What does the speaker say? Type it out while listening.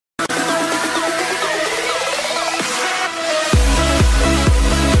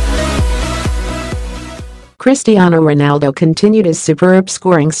Cristiano Ronaldo continued his superb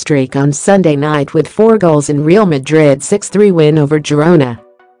scoring streak on Sunday night with 4 goals in Real Madrid's 6-3 win over Girona.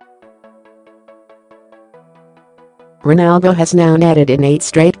 Ronaldo has now netted in 8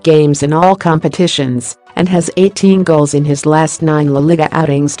 straight games in all competitions and has 18 goals in his last 9 La Liga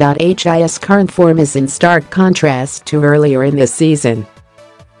outings.His current form is in stark contrast to earlier in this season.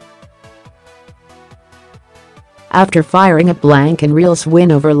 After firing a blank in Real's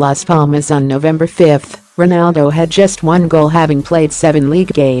win over Las Palmas on November 5, Ronaldo had just 1 goal having played 7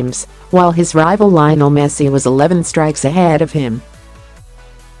 league games, while his rival Lionel Messi was 11 strikes ahead of him.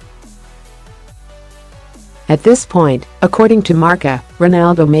 At this point, according to Marca,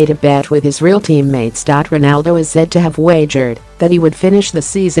 Ronaldo made a bet with his Real teammates. Ronaldo is said to have wagered that he would finish the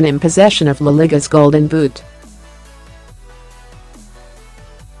season in possession of La Liga's Golden Boot.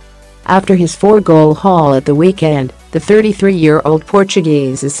 After his 4-goal haul at the weekend, the 33-year-old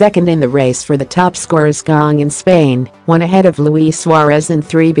Portuguese is second in the race for the top scorers gong in Spain, 1 ahead of Luis Suarez and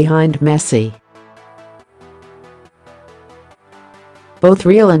 3 behind Messi. Both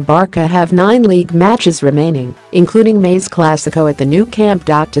Real and Barca have 9 league matches remaining, including May's Clásico at the new camp.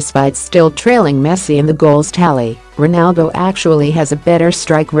 Despite still trailing Messi in the goals tally, Ronaldo actually has a better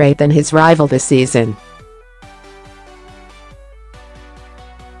strike rate than his rival this season.